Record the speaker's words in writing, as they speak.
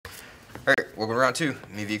Alright, welcome to round 2.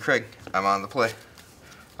 Me v. Craig. I'm on the play.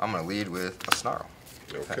 I'm going to lead with a Snarl.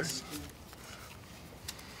 Okay. Pass.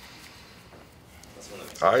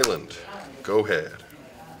 Island. Go ahead.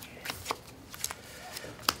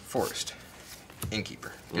 Forest.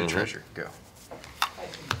 Innkeeper. Good treasure. Go.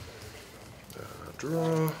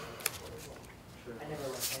 Draw.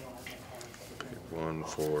 1,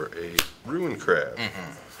 4, 8. Ruin Crab.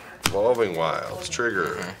 Evolving Wilds.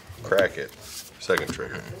 Trigger. Crack it. Second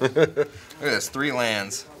trigger. Look at this. 3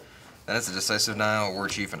 lands. Then it's a Decisive Nile, War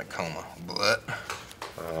Chief, and a Coma. But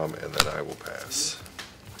And then I will pass.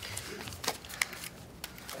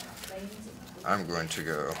 I'm going to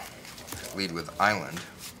go lead with Island.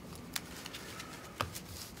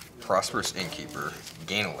 Prosperous Innkeeper.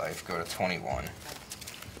 Gain a life. Go to 21.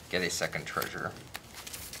 Get a second treasure.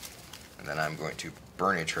 And then I'm going to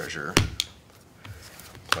burn a treasure.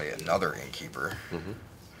 Play another Innkeeper.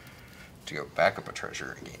 To go back up a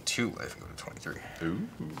treasure and gain 2 life and go to 23. Ooh.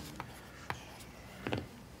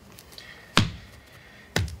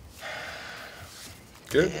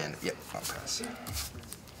 Good. And, yep, I'll pass.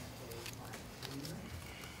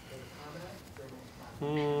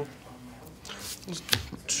 Let's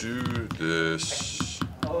do this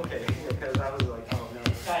Okay, because I was like, oh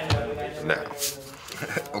no. now.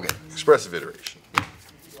 Okay. Expressive iteration.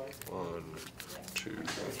 1, 2,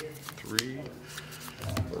 3.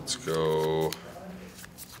 Let's go.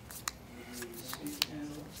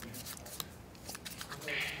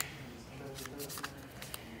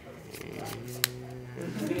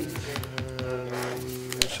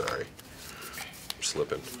 Sorry. I'm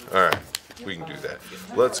slipping. All right. We can do that.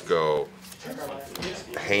 Let's go.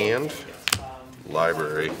 Hand.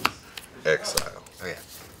 Library. Exile. Okay.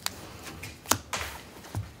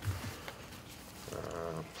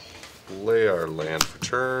 Play our land for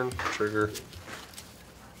turn. Trigger.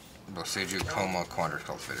 Boseiju, Coma, Quandrous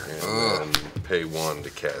Cultivator. And then pay 1 to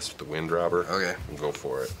cast the Wind Robber. Okay. And go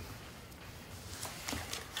for it.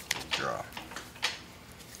 Draw.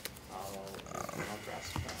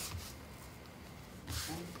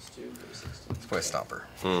 Let's play Stomper.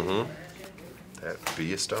 That'd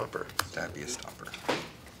be a stopper. That'd be a Stomper.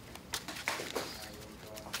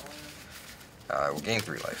 We'll gain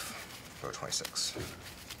 3 life. Go to 26.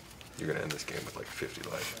 You're gonna end this game with like 50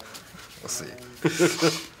 life. We'll see.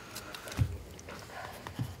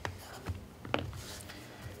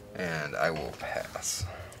 And I will pass.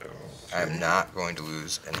 I'm not going to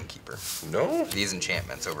lose an Innkeeper. No? These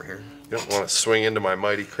enchantments over here. You don't want to swing into my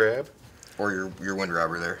mighty crab? Or your Wind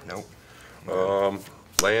Robber there. Nope.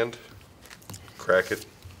 Land. Crack it.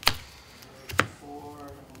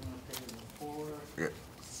 We got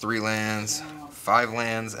 3 lands, 5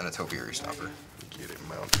 lands, and a Topiary Stomper. Get it,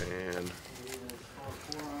 Mountain.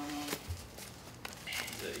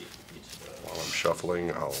 While I'm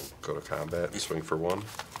shuffling, I'll go to combat and swing for 1.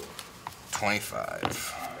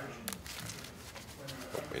 25.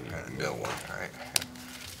 And you And mill 1, alright.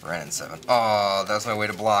 Ran in 7. Oh, that's my way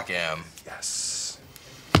to block him. Yes.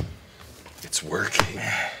 It's working.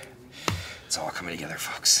 It's all coming together,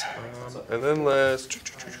 folks. And then let's...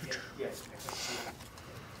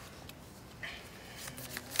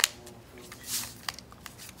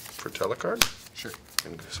 For telecard? Sure.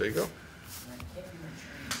 And so you go.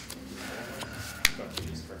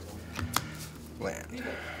 Land.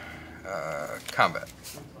 Combat.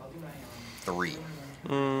 3.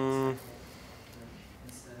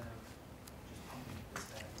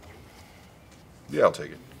 Yeah, I'll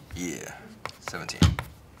take it. Yeah. 17.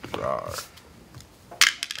 Rawr.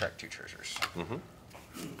 Crack 2 treasures.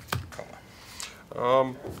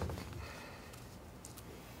 Coma.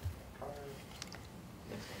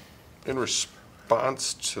 In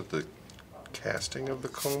response to the casting of the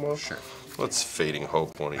Coma, Sure. let's Fading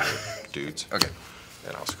Hope one of your dudes. Okay.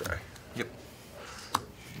 And I'll scry. Yep.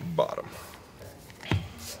 Bottom.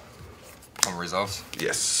 Coma resolves.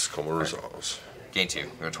 Yes, Coma resolves. Gain 2.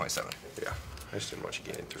 Go to 27. Yeah, I just didn't want you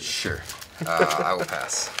getting through. Sure. I will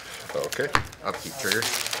pass. Okay. Upkeep trigger.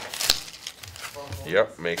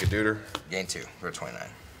 Yep, make a duder. Gain 2. Go to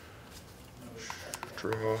 29.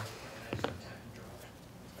 Draw.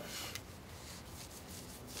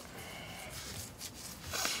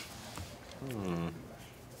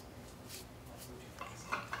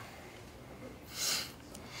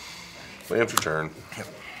 Land for turn. Yep.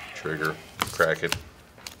 Trigger. Crack it.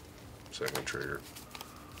 Second trigger.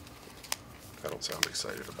 I don't sound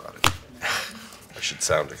excited about it. I should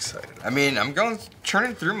sound excited. I mean, I'm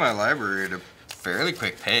turning through my library at a fairly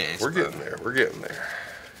quick pace. We're getting there. We're getting there.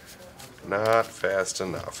 Not fast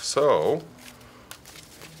enough. So,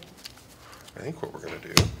 I think what we're going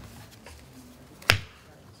to do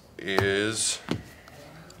is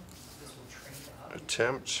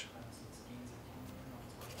attempt.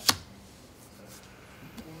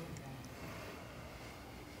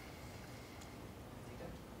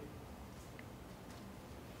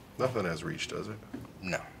 Nothing has reached, does it?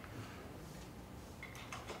 No.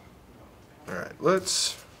 All right,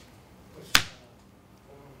 let's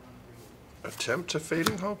attempt to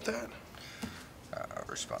Fading Hope that.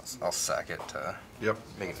 Response. I'll sack it to Yep.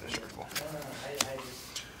 make it indestructible.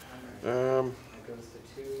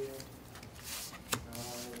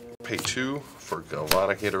 Pay 2 for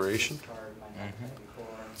Galvanic Iteration.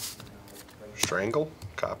 Strangle.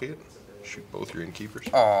 Copy it. Shoot both your innkeepers.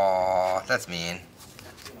 Aw, that's mean.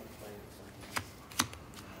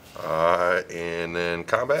 And then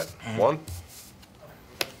combat. 1.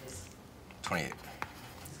 28.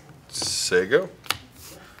 Say go.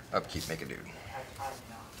 Upkeep, make a dude.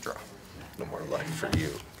 Draw. No more life for you.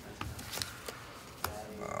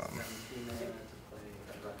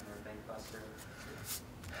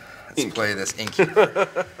 Let's play this innkeeper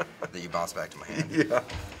that you bounce back to my hand. Yeah.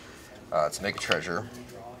 Let's make a treasure.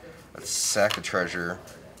 Let's sack the treasure.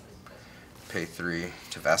 Pay 3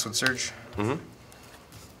 to Vastwood Surge. Mm-hmm.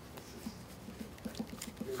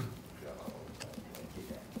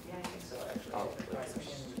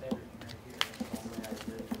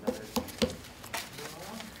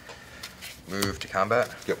 Move to combat.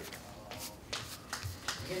 Yep.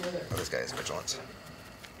 Oh, this guy has vigilance.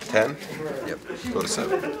 10. Yep. Go to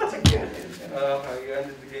 7. You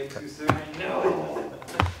ended the game too soon. I know.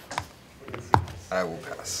 I will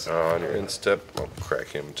pass. On your instep, I'll crack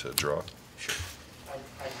him to draw. Sure.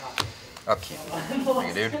 Upkeep. Make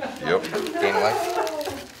a dude. Yep. Gain life.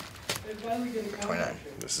 29.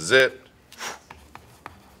 This is it.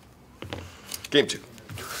 Game 2.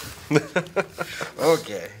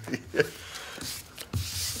 Okay.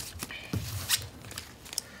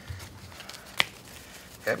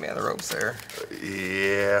 Had me on the ropes there.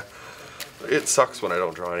 Yeah. It sucks when I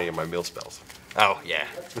don't draw any of my mill spells. Oh, yeah.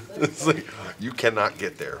 It's like, you cannot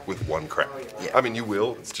get there with one crack. Yeah. I mean, you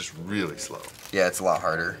will. It's just really slow. Yeah, it's a lot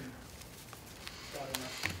harder.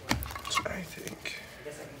 So I think.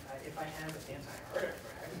 If I have an anti-heart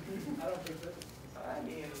I don't think that. I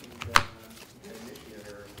mean, the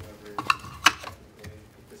initiator or whoever technically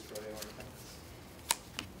destroy artifacts.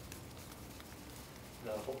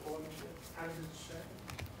 The hopeful initiative? How does it say?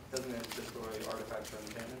 Doesn't it destroy artifacts or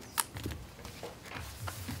enchantments?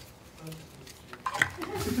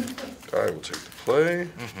 I will take the play.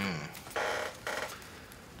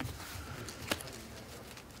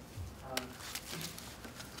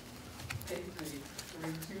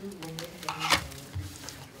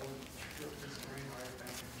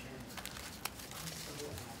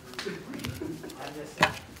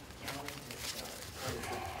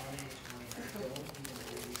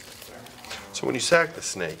 So when you sack the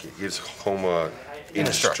snake, it gives Homa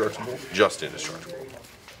indestructible? Just indestructible.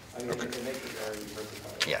 Okay.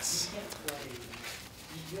 Yes.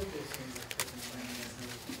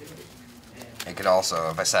 It could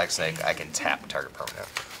also, if I sack snake, I can tap target permanent.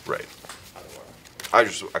 Right. I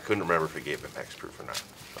couldn't remember if it gave him hexproof or not.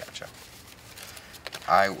 Gotcha.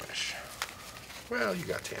 I wish. Well, you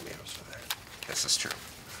got Tamios for that. This is true.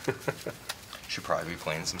 Should probably be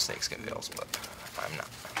playing some Snakeskin Veils, but I'm not.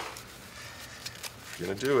 If you're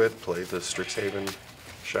gonna do it, play the Strixhaven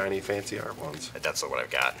shiny fancy art ones. That's what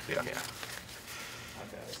I've got. Yeah.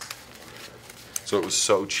 So it was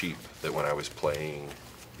so cheap that when I was playing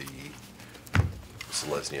the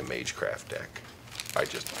Selesnya Magecraft deck, I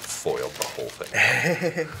just foiled the whole thing.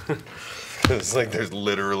 It's like there's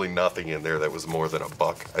literally nothing in there that was more than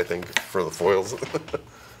 $1, I think, for the foils. I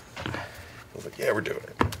was like, yeah, we're doing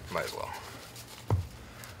it. Might as well.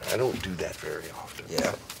 I don't do that very often.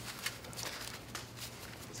 Yeah.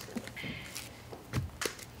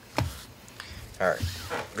 All right.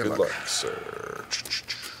 Good luck. sir.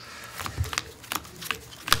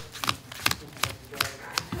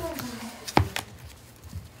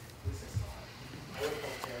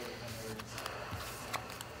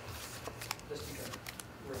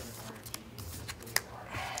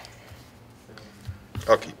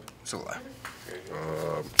 I'll keep. So will I.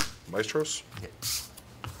 Maestros? Yeah.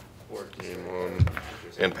 Game 1.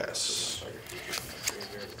 And pass.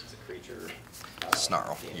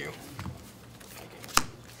 Snarl, you.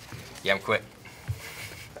 Yeah, I'm quick.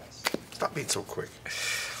 Stop being so quick.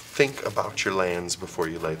 Think about your lands before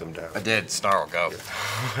you lay them down. I did. Snarl, go.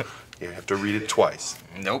 You have to read it twice.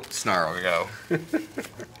 Nope. Snarl, go.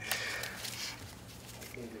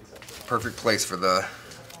 Perfect place for the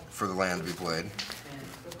land to be played.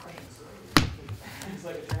 It's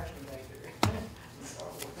like a trash compactor.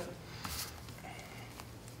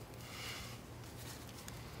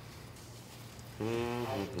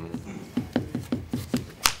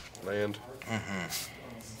 Land.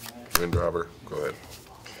 Wind robber. Go ahead.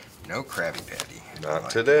 No Krabby Patty. Not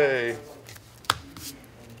today.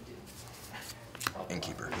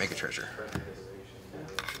 Innkeeper. Make a treasure.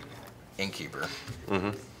 Innkeeper.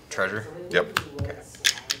 Mm-hmm. Treasure. Yep. Okay.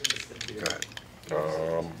 Go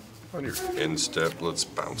ahead. On your end step, let's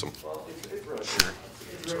bounce them. Sure.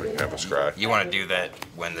 So we can have a scry. You want to do that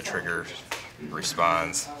when the trigger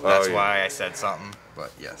responds. That's yeah. why I said something.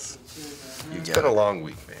 But yes, you It's get been it. a long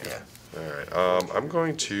week, man. Yeah. All right. I'm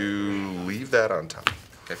going to leave that on top.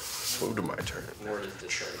 Okay. Move to my turn. More just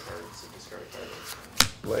discard cards, so discard cards.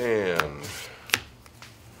 Land.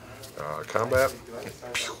 Combat.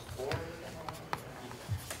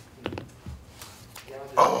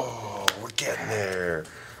 Oh, we're getting there.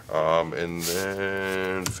 And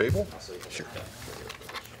then Fable. Sure.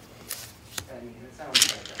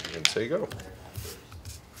 And say go.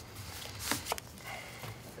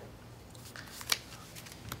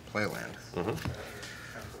 Play a land. Mm-hmm.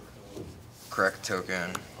 Correct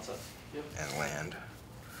token and land.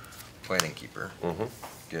 Play an innkeeper. Mm-hmm.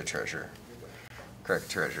 Get a treasure. Correct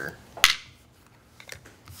treasure.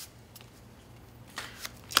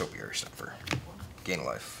 Topiary stuffer. Gain a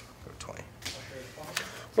life. Go to 20.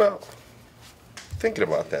 Well, thinking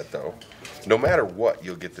about that though, no matter what,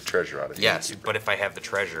 you'll get the treasure out of the Yes, innkeeper. but if I have the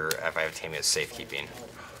treasure, if I have Tammy as safekeeping.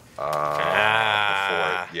 Before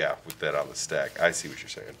it, yeah, with that on the stack. I see what you're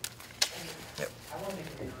saying. Yep.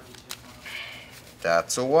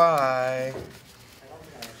 That's a why.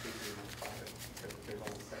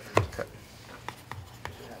 Okay.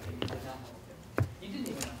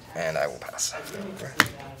 And I will pass.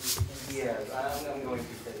 Yeah, I'm going to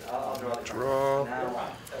say, I'll draw the Draw. now.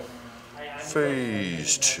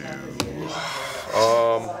 Phase 2. I mean,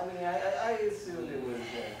 I assumed it was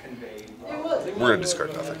conveyed. We're gonna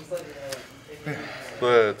discard nothing.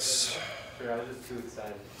 Let's Sure, I was just too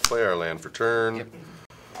excited. play our land for turn.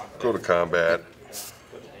 Go to combat.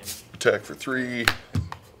 Attack for 3.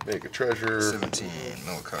 Make a treasure. 17.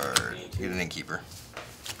 Mill a card. Get an innkeeper.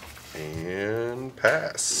 And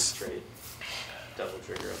pass. Straight. Double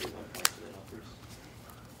trigger, I'll do 1 point to the numbers.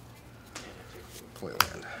 Play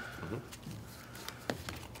land.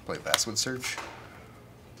 Play Basswood Surge.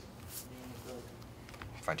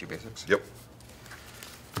 Find 2 basics. Yep.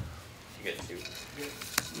 You get 2.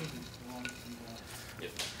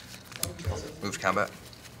 Yep. Move to combat.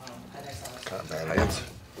 Combat hands.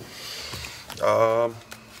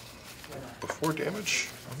 Before damage.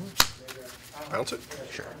 Bounce it.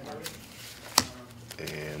 Sure.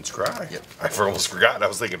 And scry. Yep. I almost forgot. I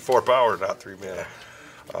was thinking 4 power, not 3 mana.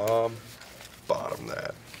 Bottom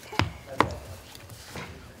that.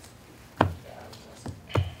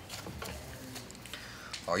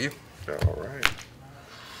 All you. All right.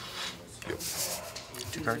 Yep.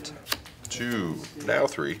 2 cards. 2. Now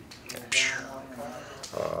 3.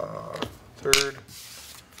 Third.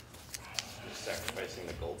 Just sacrificing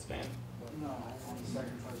the gold span.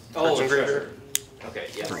 Cards engraver. Okay,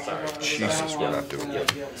 yeah, sorry. Jesus, we're not doing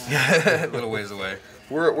it. A little ways away.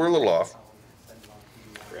 We're a little off.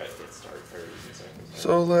 Forgot to hit start for using sacrifice.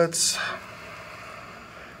 So let's.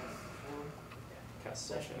 Cast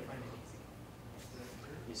session.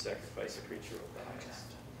 You sacrifice a creature of the highest.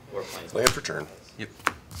 Or planes. Land for turn. Yep.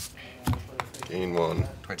 Gain 1.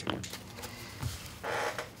 22.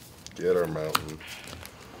 Get our mountain. Return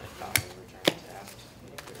tapped.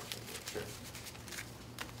 Sure.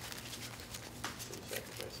 So you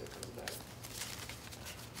sacrifice it, comes back.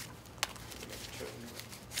 You make a choice.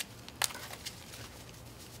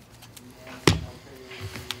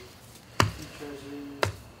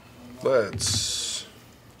 Let's.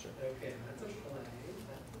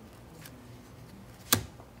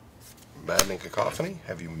 Maddening Cacophony.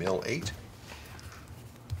 Have you mill 8?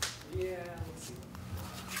 Yeah.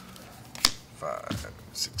 5,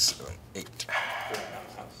 6, 7, 8.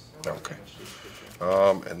 Okay.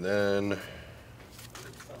 And then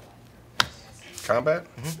combat.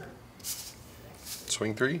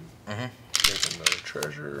 Swing 3. Mm-hmm. Make another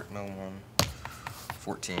treasure. Mill 1.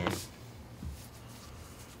 14.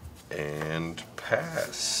 And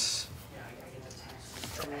pass.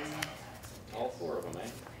 All 4 of them, eh?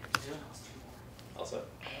 All set.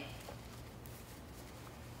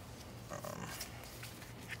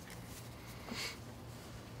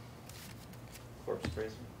 Corpse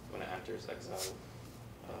Praiser. When it enters, exile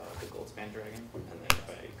the Goldspan Dragon, and then if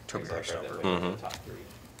I Topiary exile card that Stopper. way, the top 3,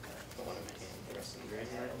 the one in my hand, the rest in the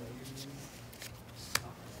graveyard.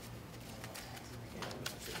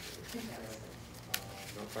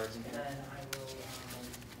 No cards in hand.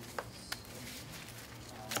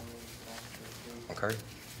 One card.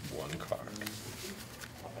 1 card.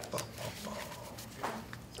 Bum, bum, bum.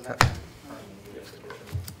 So that's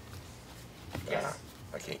Ah,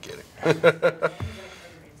 I can't get it.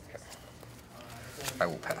 I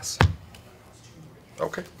will pass.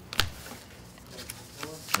 Okay.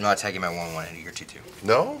 I'm not taking my 1/1 into your 2/2.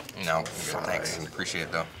 No? No, I'm good, thanks. Fine. Appreciate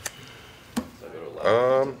it though. So I go to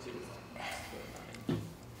 11, 2, 9.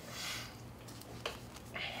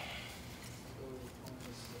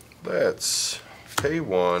 Let's pay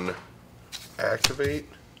 1, activate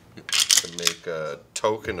to make a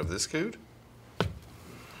token of this dude.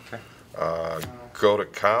 Okay. Go to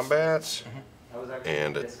combat I was actually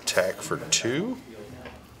and attack for 2.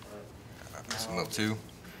 So move 2.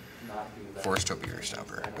 not do that. Force Topiary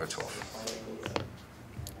Stomper. Go to 12.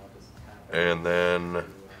 And then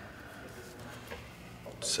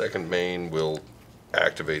second main will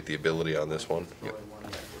activate the ability on this one. Yep.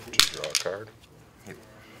 Just draw a card. Yep.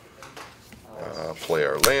 Play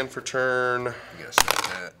our land for turn. You gotta start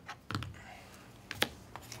that.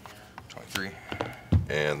 23.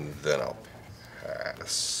 And then I'll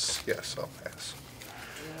pass. Yes, I'll pass.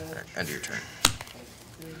 Alright, end of your turn.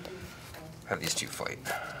 Have these 2 fight.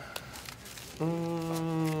 So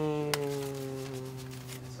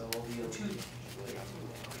we'll be able to.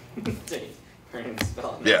 Dang, burning spell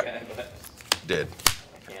on Yeah. that guy, but Did.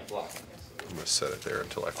 I can't block him. I'm gonna set it there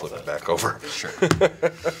until I flip it back over. Sure.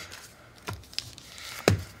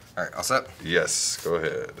 Alright, all set? Yes, go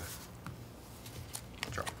ahead.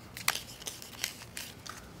 Draw.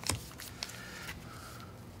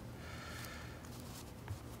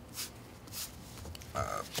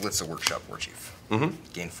 Blitz the Workshop War Chief. Mm-hmm.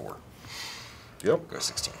 Gain 4. Yep. Go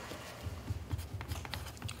 16.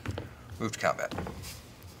 Move to combat.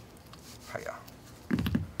 Hiya.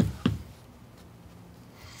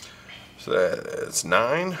 So that's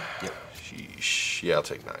 9. Yep. Sheesh. Yeah, I'll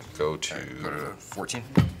take 9. Go to. Alright, go to 14.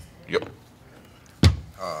 Yep.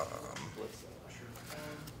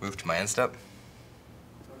 Move to my end step.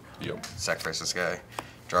 Yep. Sacrifice this guy.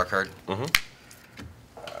 Draw a card. Mm-hmm.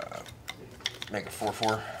 Make it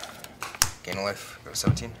 4/4. Gain a life. Go to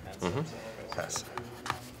 17. Mm-hmm. Pass.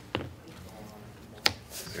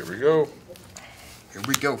 Here we go. Here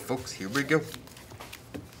we go, folks. Here we go.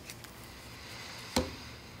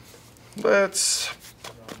 Let's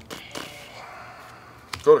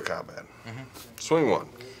go to combat. Swing 1.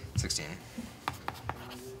 16.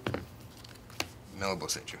 Mellow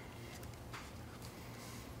sent you.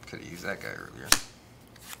 Could have used that guy earlier.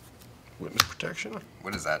 Witness protection.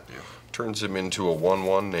 What does that do? Turns him into a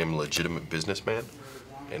 1/1 named Legitimate Businessman,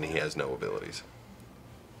 and he has no abilities.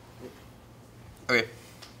 Okay.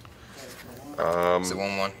 So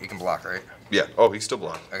 1/1. He can block, right? Yeah. Oh, he's still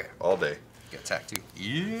blocked. Okay. All day. Get attack too.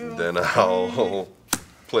 Yeah. Then I'll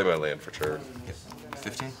play my land for turn. Yep.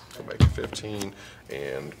 15. Go back to 15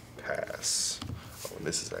 and pass. Oh, and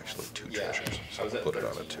this is actually 2 Yeah, treasures, so I was I'll at put it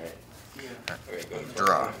on 13, a 2. right? Okay, go to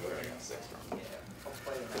Draw. 6.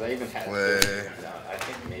 Because I even had. Play. No, I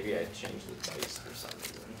think maybe I changed the dice for some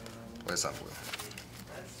reason. What is that blue?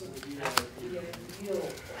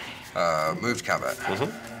 Move to combat.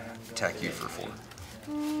 Attack you for 4.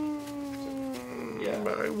 Yeah.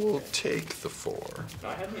 I will take the 4 No,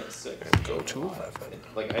 I had me at 6. and go to 11.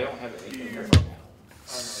 Like, I don't have anything here right now.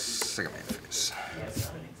 Sick of my face.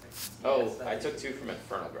 Oh, I took 2 from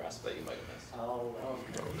Infernal Grasp that you might have missed. Oh, Oh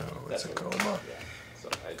no, That's it's a what it was. coma. Yeah. So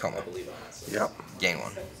I Coma. believe on that. So Yep. Gain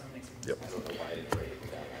 1. Yep. I don't know why I didn't write it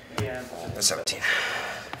down. yeah. 17.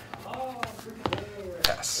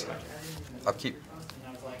 Pass. Upkeep.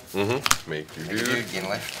 Mm-hmm. Make your Make a dude. dude. Gain a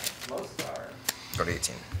life. Most are. Go to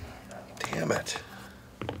 18. Damn it.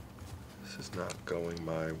 This is not going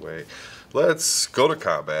my way. Let's go to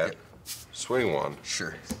combat. Yep. Swing 1.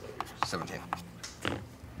 Sure. 17.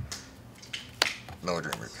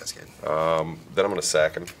 Melodream Root Cascade. Then I'm going to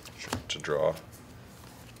sack him to draw.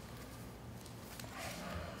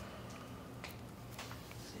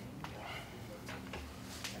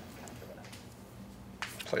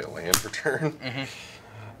 Play a land for turn.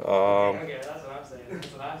 Okay, that's what I'm saying. That's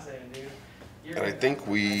what I'm saying, dude. You're And I gonna- think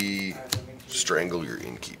we Alright, let me keep- strangle your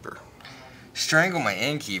innkeeper. Strangle my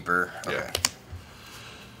innkeeper. Okay. Yeah.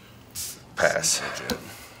 Pass. Legit.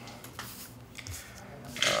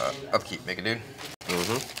 Upkeep. Make a dude.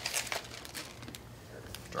 Mm-hmm.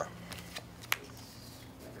 Draw.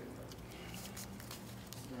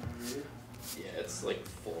 Yeah, it's like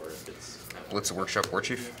 4 if it's. Blitz the Workshop War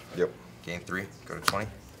Chief. Yep. Gain 3. Go to 20.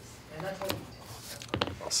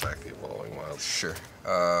 I'll sack the Evolving Wilds. Sure.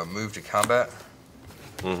 Move to combat.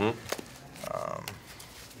 Mm-hmm.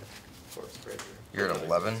 You're at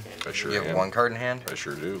 11. I sure You have am. 1 card in hand. I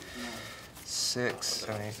sure do. 6,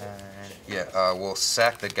 7, 8, 9. Yeah, we'll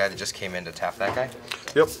sack the guy that just came in to tap that guy.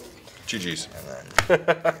 Yep. GG's. And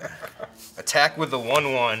then attack with the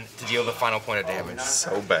 1/1 to deal the final point of damage.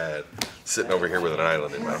 So bad. Sitting over here with an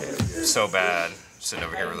island in my hand. So bad. Sitting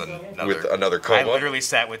over here with another. With another coma? I literally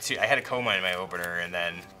sat with 2. I had a coma in my opener, and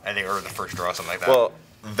then I think, or the first draw, something like that. Well,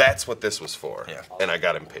 that's what this was for. Yeah. And I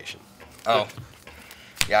got impatient. Oh.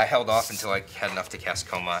 Yeah, I held off until I had enough to cast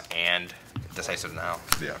coma and decisive now.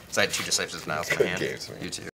 Yeah. So I had 2 decisive nows in my Good hand. games, man. You too.